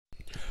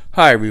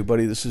Hi,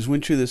 everybody. This is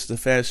Wintry. This is the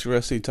Fantasy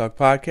Wrestling Talk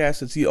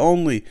Podcast. It's the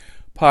only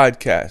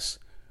podcast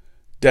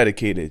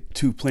dedicated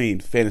to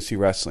playing fantasy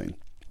wrestling.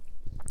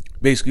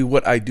 Basically,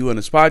 what I do on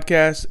this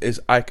podcast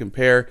is I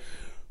compare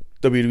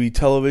WWE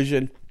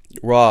television,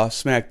 Raw,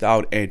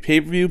 SmackDown, and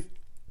pay-per-view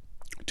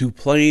to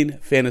playing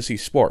fantasy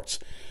sports.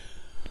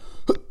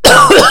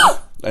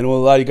 I know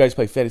a lot of you guys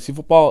play fantasy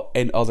football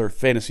and other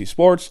fantasy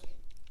sports.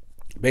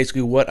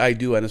 Basically, what I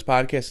do on this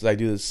podcast is I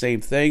do the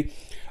same thing.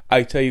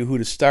 I tell you who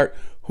to start,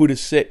 who to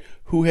sit,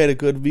 who had a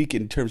good week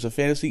in terms of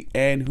fantasy,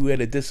 and who had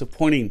a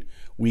disappointing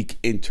week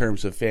in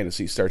terms of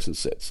fantasy starts and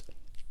sits.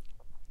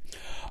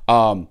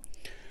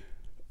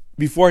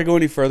 Before I go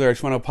any further, I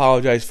just want to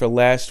apologize for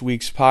last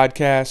week's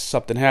podcast.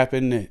 Something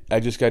happened. I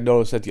just got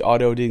noticed that the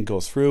audio didn't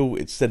go through.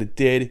 It said it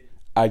did.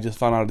 I just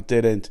found out it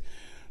didn't.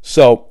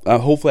 So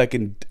hopefully I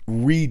can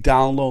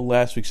re-download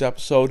last week's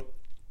episode.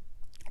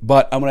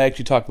 But I'm going to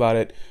actually talk about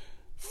it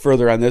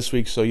further on this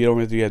week, so you don't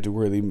really have to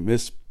really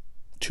miss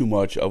too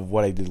much of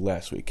what I did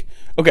last week.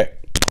 Okay,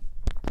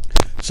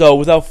 so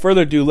without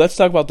further ado, let's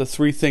talk about the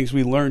three things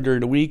we learned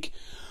during the week.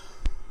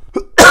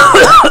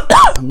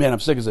 Man, I'm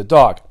sick as a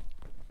dog.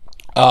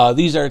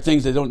 These are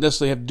things that don't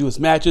necessarily have to do with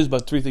matches,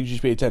 but three things you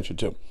should pay attention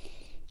to.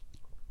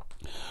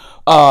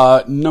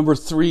 Number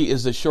 3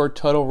 is the short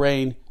title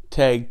reign,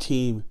 tag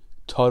team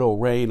title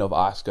reign of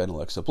Asuka and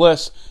Alexa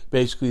Bliss.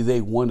 Basically, they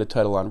won the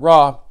title on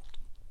Raw,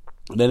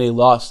 and then they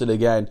lost it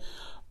again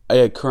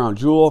at Crown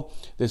Jewel.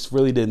 This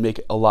really didn't make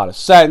a lot of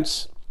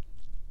sense.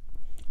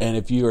 And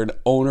if you're an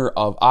owner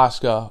of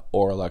Asuka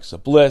or Alexa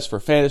Bliss for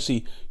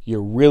fantasy,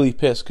 you're really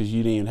pissed because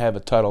you didn't even have a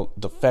title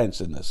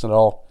defense in this at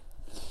all.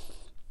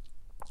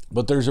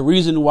 But there's a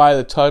reason why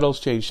the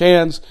titles changed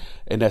hands,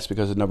 and that's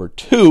because of number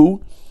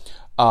 2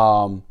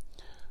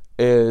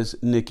 is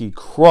Nikki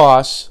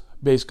Cross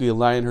basically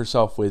aligning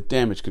herself with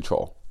Damage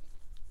Control.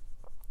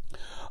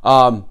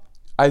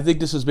 I think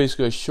this is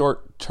basically a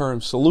short-term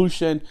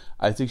solution.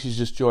 I think she's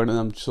just joining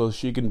them so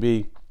she can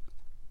be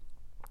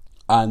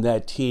on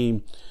that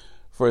team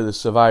for the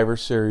Survivor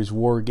Series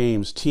War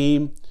Games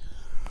team.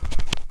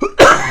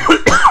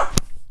 I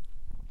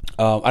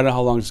don't know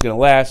how long it's going to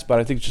last, but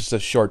I think it's just a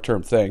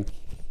short-term thing.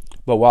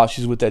 But while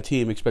she's with that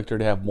team, expect her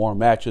to have more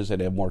matches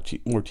and have more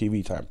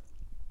TV time.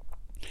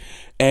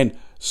 And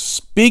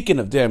speaking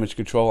of Damage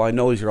Control, I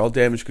know these are all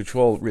Damage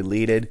Control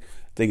related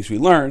things we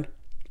learned.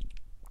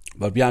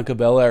 But Bianca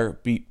Belair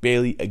beat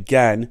Bayley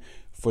again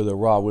for the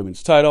Raw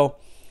Women's title.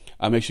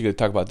 I'm actually going to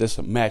talk about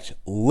this match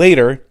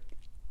later.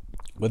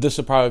 But this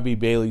will probably be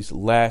Bayley's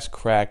last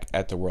crack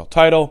at the world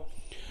title.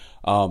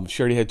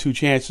 She already had 2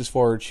 chances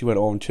for it. She went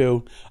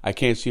 0-2. I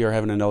can't see her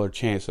having another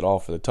chance at all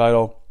for the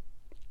title.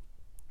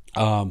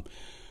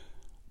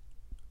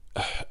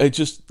 It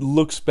just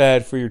looks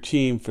bad for your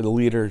team, for the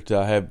leader,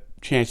 to have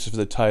chances for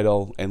the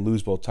title and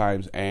lose both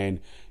times, and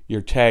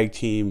your tag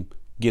team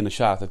getting a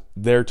shot at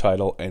their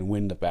title and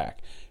win the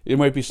back. There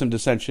might be some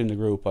dissension in the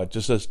group, but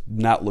just does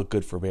not look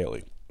good for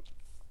Bayley.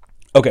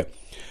 Okay,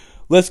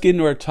 let's get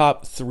into our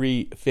top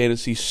 3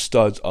 fantasy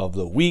studs of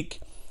the week.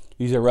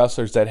 These are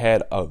wrestlers that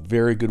had a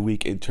very good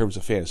week in terms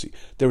of fantasy.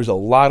 There was a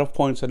lot of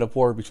points on the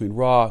board between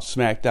Raw,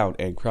 SmackDown,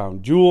 and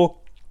Crown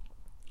Jewel.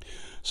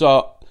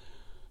 So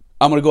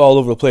I'm going to go all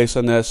over the place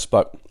on this,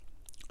 but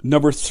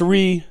number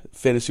 3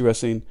 fantasy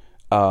wrestling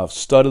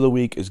stud of the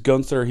week is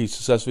Gunther. He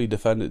successfully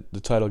defended the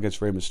title against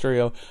Rey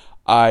Mysterio.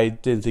 I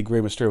didn't think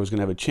Rey Mysterio was going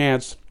to have a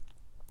chance.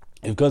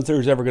 If Gunther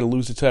is ever going to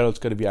lose the title, it's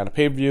going to be on a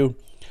pay-per-view.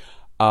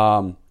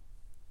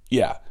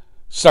 Yeah,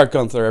 start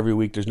Gunther every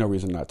week. There's no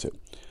reason not to.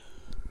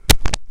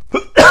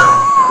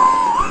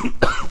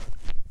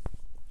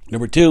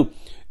 Number 2,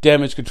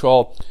 Damage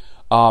Control.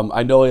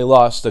 I know they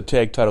lost the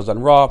tag titles on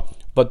Raw,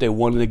 but they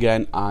won it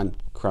again on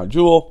Crown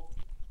Jewel.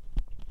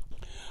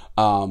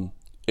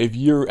 If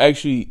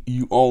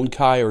you own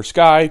Kai or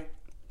Sky,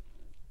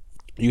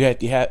 you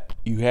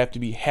have to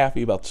be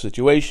happy about the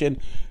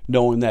situation,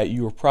 knowing that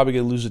you are probably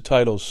going to lose the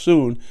titles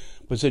soon.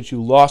 But since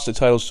you lost the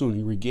titles soon,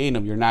 you regain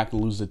them, you're not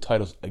going to lose the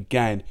titles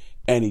again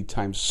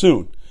anytime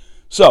soon.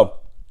 So,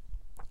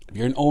 if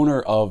you're an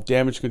owner of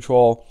Damage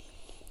Control,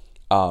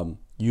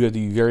 you have to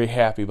be very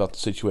happy about the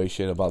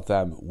situation, about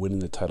them winning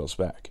the titles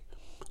back.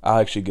 I'll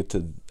actually get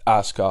to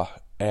Asuka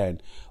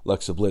and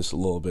Alexa Bliss a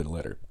little bit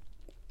later.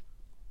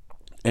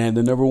 And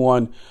the number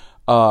 1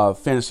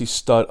 fantasy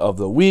stud of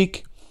the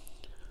week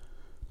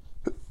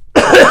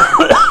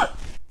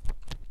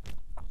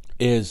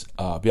is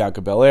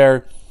Bianca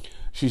Belair.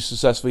 She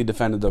successfully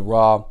defended the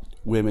Raw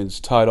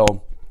Women's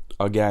title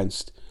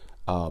against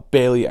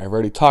Bayley. I've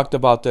already talked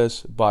about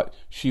this, but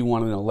she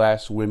won in the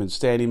last women's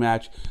standing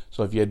match.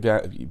 So if you had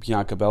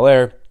Bianca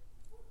Belair,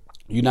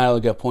 you not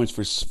only got points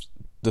for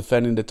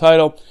defending the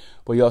title,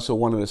 but you also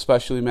won in a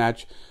specialty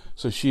match.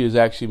 So she is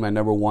actually my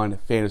number 1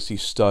 fantasy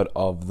stud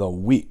of the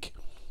week.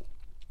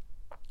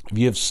 If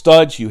you have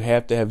studs, you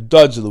have to have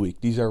duds of the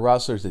week. These are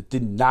wrestlers that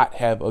did not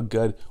have a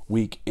good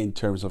week in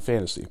terms of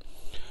fantasy.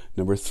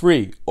 Number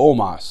 3,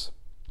 Omos.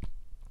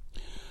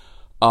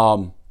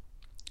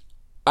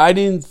 I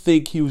didn't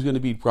think he was going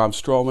to beat Braun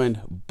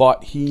Strowman,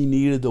 but he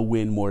needed the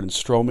win more than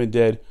Strowman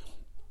did.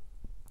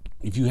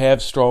 if you have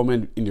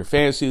Strowman in your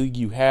fantasy league,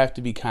 you have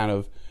to be kind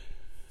of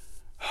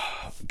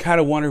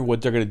wondering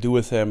what they're going to do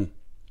with him.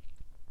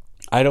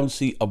 I don't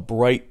see a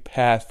bright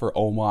path for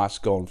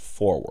Omos going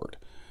forward.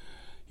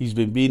 He's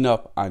been beaten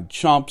up on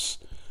chumps.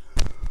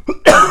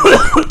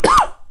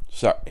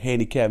 Sorry,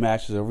 handicap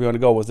matches, if we want to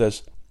go with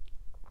this.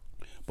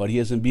 But he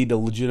hasn't beaten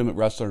a legitimate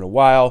wrestler in a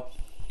while.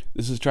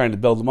 This is trying to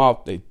build him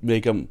up. They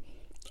make him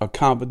a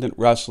competent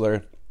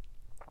wrestler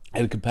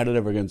and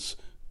competitive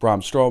against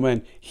Braun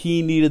Strowman.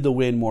 He needed the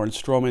win more than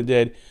Strowman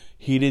did.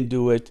 He didn't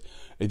do it.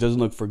 It doesn't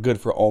look for good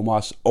for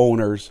Omos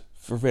owners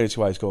for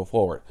fantasy-wise going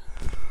forward.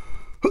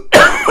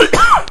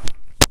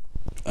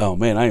 Oh,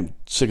 man, I am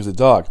sick as a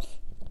dog.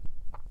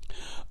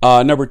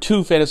 Number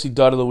 2 fantasy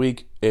dud of the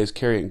week is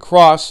Karrion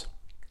Kross.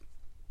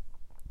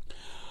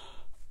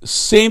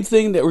 Same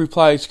thing that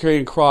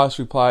Karrion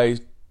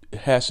Kross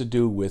has to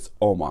do with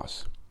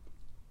Omos.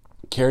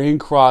 Karrion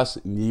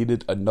Kross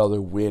needed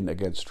another win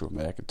against Drew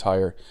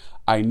McIntyre.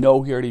 I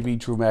know he already beat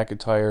Drew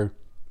McIntyre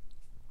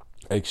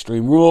at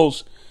Extreme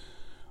Rules,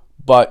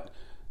 but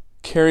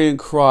Karrion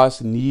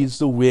Kross needs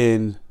the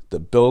win to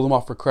build him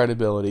up for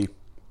credibility.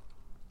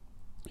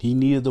 He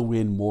needed the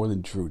win more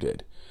than Drew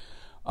did.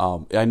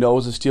 I know it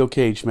was a steel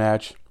cage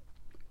match,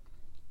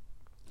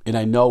 and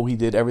I know he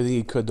did everything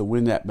he could to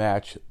win that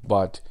match,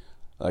 but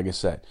like I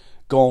said,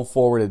 going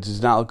forward, it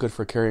does not look good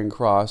for Karrion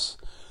Kross.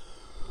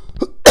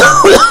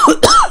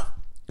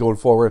 Going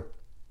forward,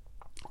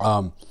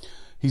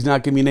 he's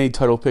not going to be in any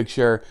title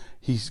picture.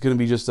 He's going to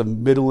be just a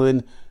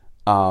middling,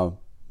 guy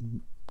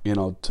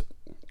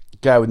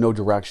with no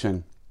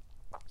direction.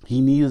 He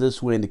needed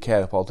this win to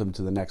catapult him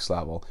to the next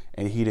level,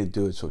 and he didn't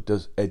do it, so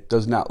it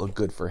does not look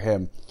good for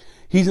him.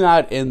 He's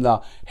not in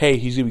the, hey,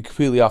 he's going to be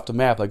completely off the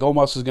map like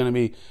Omos is going to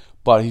be,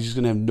 but he's just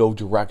going to have no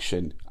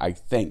direction, I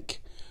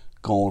think,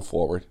 going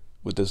forward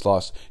with this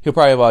loss. He'll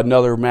probably have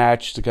another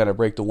match to kind of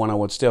break the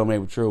one-on-one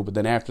stalemate with Drew, but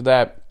then after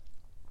that,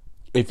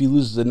 if he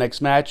loses the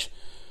next match,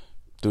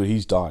 dude,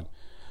 he's done.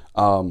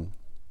 I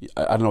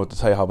don't know what to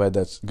tell you how bad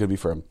that's going to be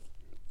for him.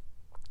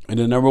 And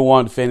the number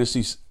 1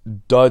 fantasy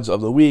duds of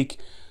the week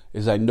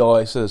is, I know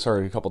I said this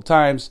already a couple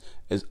times,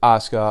 is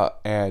Asuka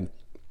and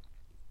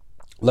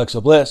Alexa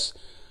Bliss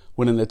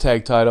winning the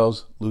tag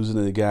titles,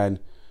 losing it again.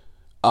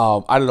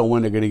 I don't know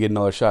when they're going to get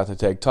another shot at the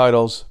tag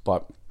titles,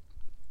 but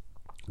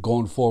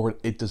going forward,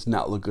 it does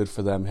not look good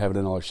for them having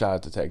another shot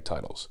at the tag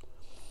titles.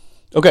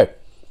 Okay,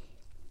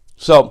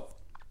 so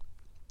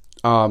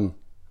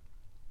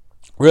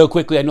real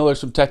quickly, I know there's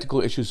some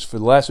technical issues for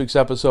the last week's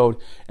episode,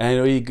 and I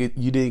know you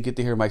didn't get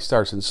to hear my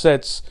starts and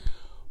sits,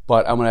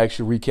 but I'm going to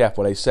actually recap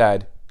what I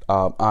said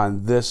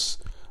on this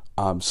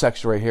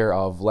section right here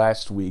of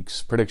last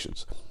week's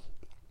predictions.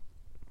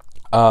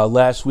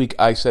 Last week,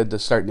 I said to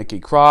start Nikki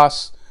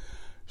Cross.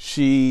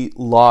 She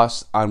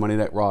lost on Monday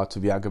Night Raw to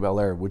Bianca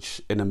Belair,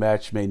 which in a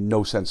match made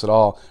no sense at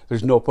all.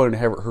 There's no point in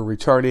her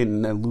returning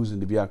and then losing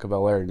to Bianca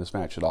Belair in this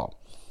match at all.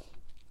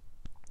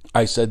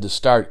 I said to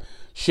start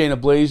Shayna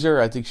Baszler.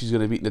 I think she's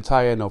going to beat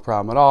Natalya, no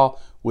problem at all,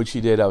 which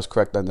she did. I was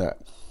correct on that.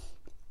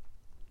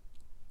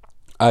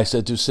 I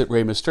said to sit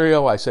Rey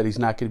Mysterio. I said he's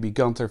not going to beat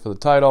Gunther for the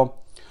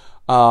title,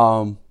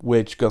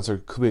 which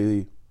Gunther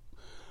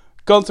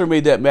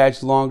made that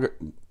match longer.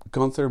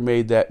 Gunther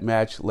made that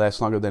match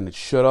last longer than it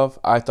should have.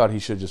 I thought he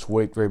should just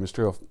wait Rey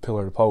Mysterio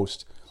pillar to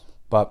post,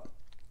 but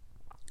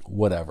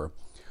whatever.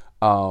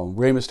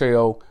 Rey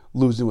Mysterio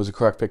losing was a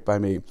correct pick by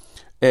me.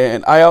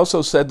 And I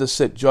also said to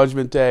sit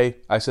Judgment Day.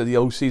 I said the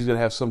OC is going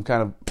to have some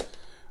kind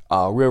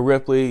of Rhea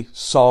Ripley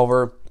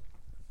solver.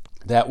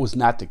 That was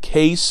not the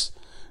case.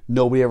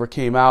 Nobody ever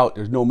came out.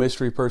 There's no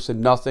mystery person,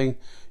 nothing.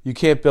 You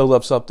can't build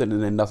up something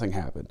and then nothing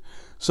happened.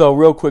 So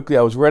real quickly,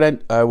 I was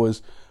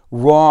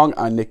wrong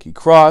on Nikki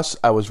Cross.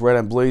 I was right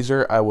on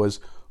Baszler. I was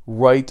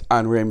right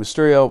on Rey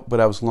Mysterio, but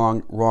I was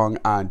wrong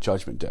on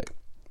Judgment Day.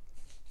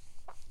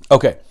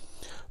 Okay,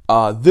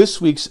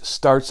 this week's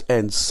starts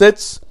and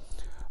sits.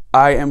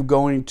 I'm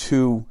going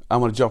to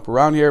jump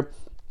around here.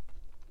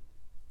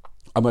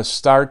 I'm going to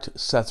start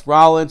Seth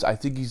Rollins. I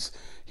think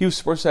he was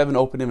supposed to have an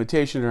open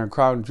invitation during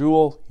Crown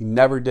Jewel. He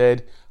never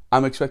did.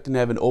 I'm expecting to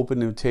have an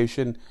open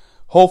invitation,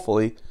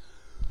 hopefully,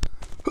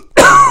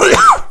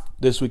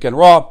 this weekend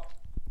Raw.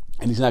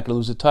 And he's not going to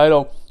lose the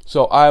title.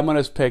 So I'm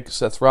going to pick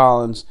Seth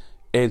Rollins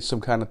in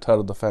some kind of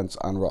title defense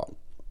on Raw.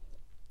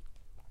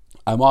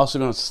 I'm also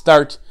going to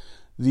start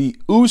the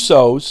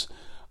Usos,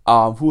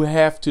 who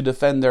have to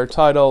defend their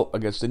title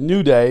against the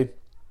New Day.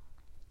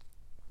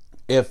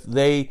 If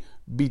they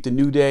beat the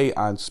New Day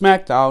on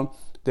SmackDown,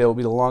 they will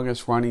be the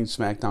longest running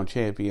SmackDown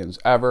champions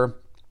ever.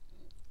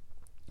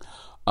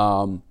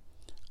 I'm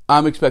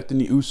expecting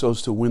the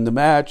Usos to win the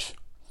match.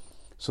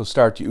 So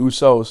start the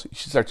Usos. You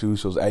should start the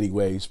Usos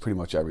anyways, pretty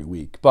much every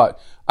week. But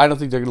I don't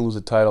think they're going to lose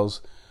the titles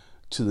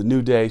to the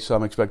New Day, so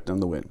I'm expecting them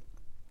to win.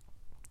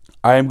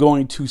 I am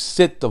going to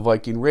sit the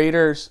Viking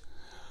Raiders.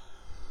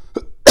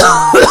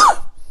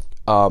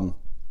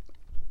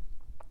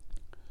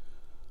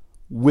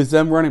 With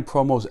them running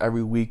promos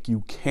every week,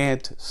 you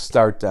can't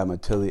start them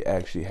until they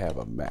actually have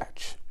a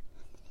match.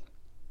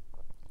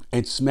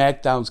 And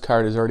SmackDown's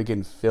card is already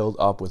getting filled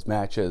up with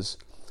matches.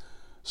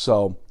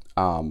 So,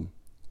 I'm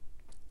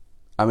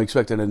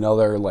expecting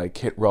another like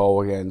Hit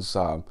Row against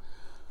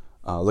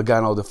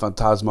Legado de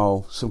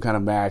Fantasma, some kind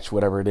of match,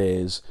 whatever it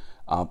is.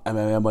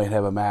 MMA might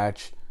have a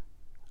match.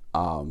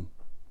 LA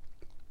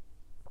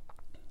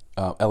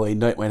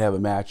Knight might have a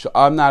match. So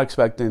I'm not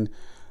expecting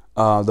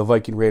the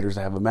Viking Raiders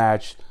to have a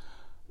match.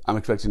 I'm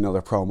expecting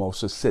another promo,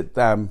 so sit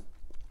them.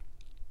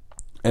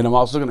 And I'm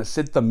also going to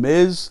sit The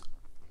Miz.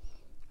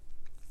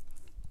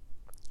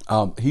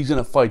 He's going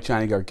to fight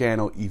Johnny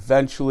Gargano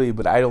eventually,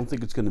 but I don't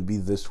think it's going to be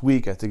this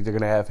week. I think they're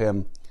going to have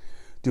him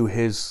do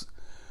his,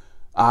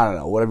 I don't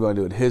know, whatever you want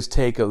to do, his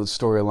take of the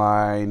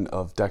storyline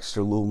of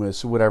Dexter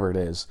Lumis, or whatever it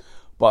is.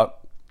 But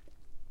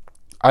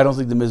I don't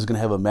think The Miz is going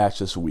to have a match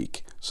this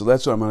week. So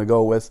that's what I'm going to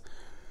go with.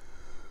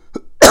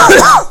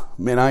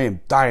 Man, I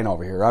am dying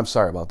over here. I'm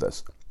sorry about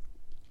this.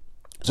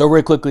 So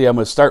really quickly, I'm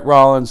going to start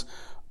Rollins.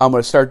 I'm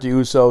going to start the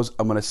Usos.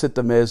 I'm going to sit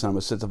The Miz. And I'm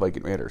going to sit the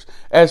Viking Raiders.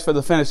 As for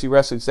the fantasy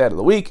wrestling stat of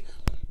the week,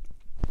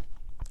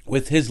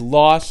 with his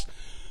loss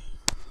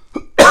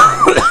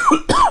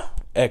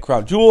at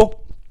Crown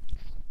Jewel,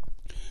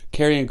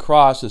 Karrion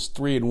Kross is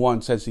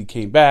 3-1 since he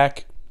came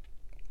back.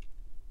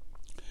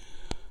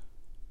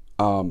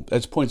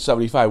 That's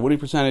 .75 winning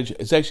percentage.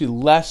 It's actually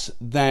less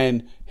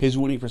than his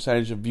winning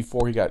percentage of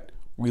before he got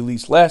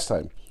released last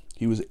time.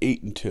 He was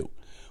 8-2,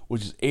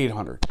 which is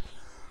 800.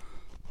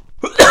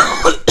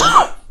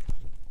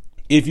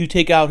 If you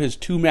take out his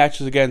 2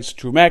 matches against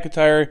Drew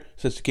McIntyre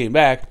since he came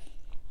back,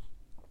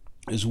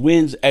 his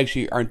wins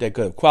actually aren't that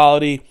good of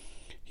quality.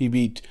 He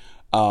beat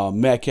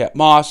Madcap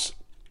Moss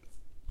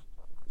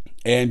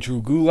and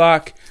Drew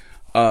Gulak.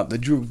 The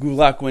Drew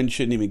Gulak win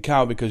shouldn't even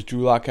count because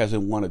Drew Gulak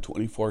hasn't won a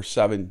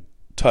 24/7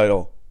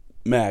 title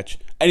match.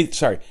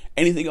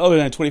 Anything other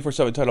than a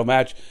 24/7 title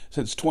match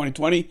since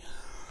 2020.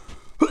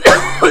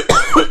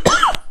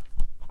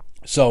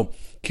 So,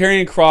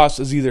 Karrion Kross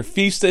is either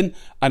feasting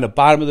on the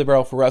bottom of the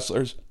barrel for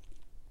wrestlers,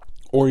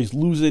 or he's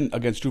losing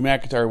against Drew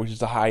McIntyre, which is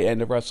the high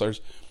end of wrestlers.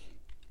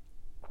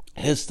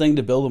 His thing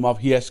to build him up,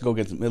 he has to go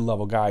against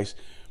mid-level guys.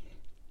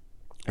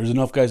 There's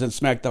enough guys on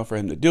SmackDown for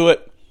him to do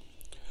it.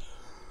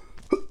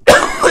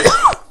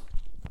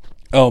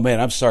 Oh man,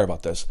 I'm sorry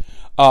about this.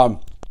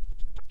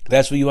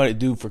 That's what you want to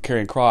do for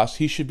Karrion Kross.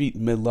 He should beat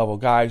mid-level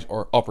guys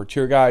or upper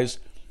tier guys,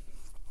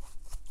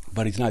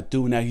 but he's not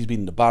doing that. He's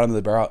beating the bottom of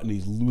the barrel and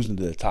he's losing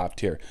to the top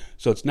tier.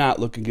 So it's not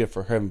looking good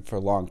for him for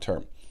long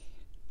term.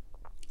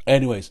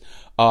 Anyways,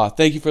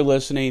 thank you for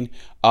listening.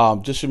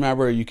 Just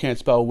remember, you can't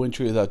spell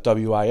Wintry without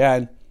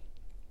W-I-N.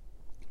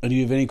 And if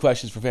you have any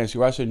questions for Fantasy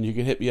Wrestling, you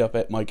can hit me up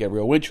at Mike at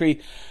Real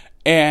Wintry.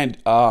 And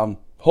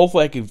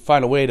hopefully I can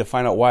find a way to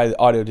find out why the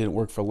audio didn't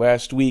work for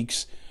last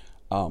week's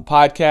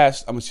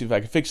podcast. I'm going to see if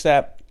I can fix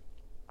that.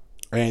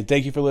 And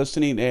thank you for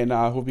listening, and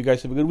I hope you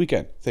guys have a good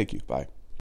weekend. Thank you. Bye.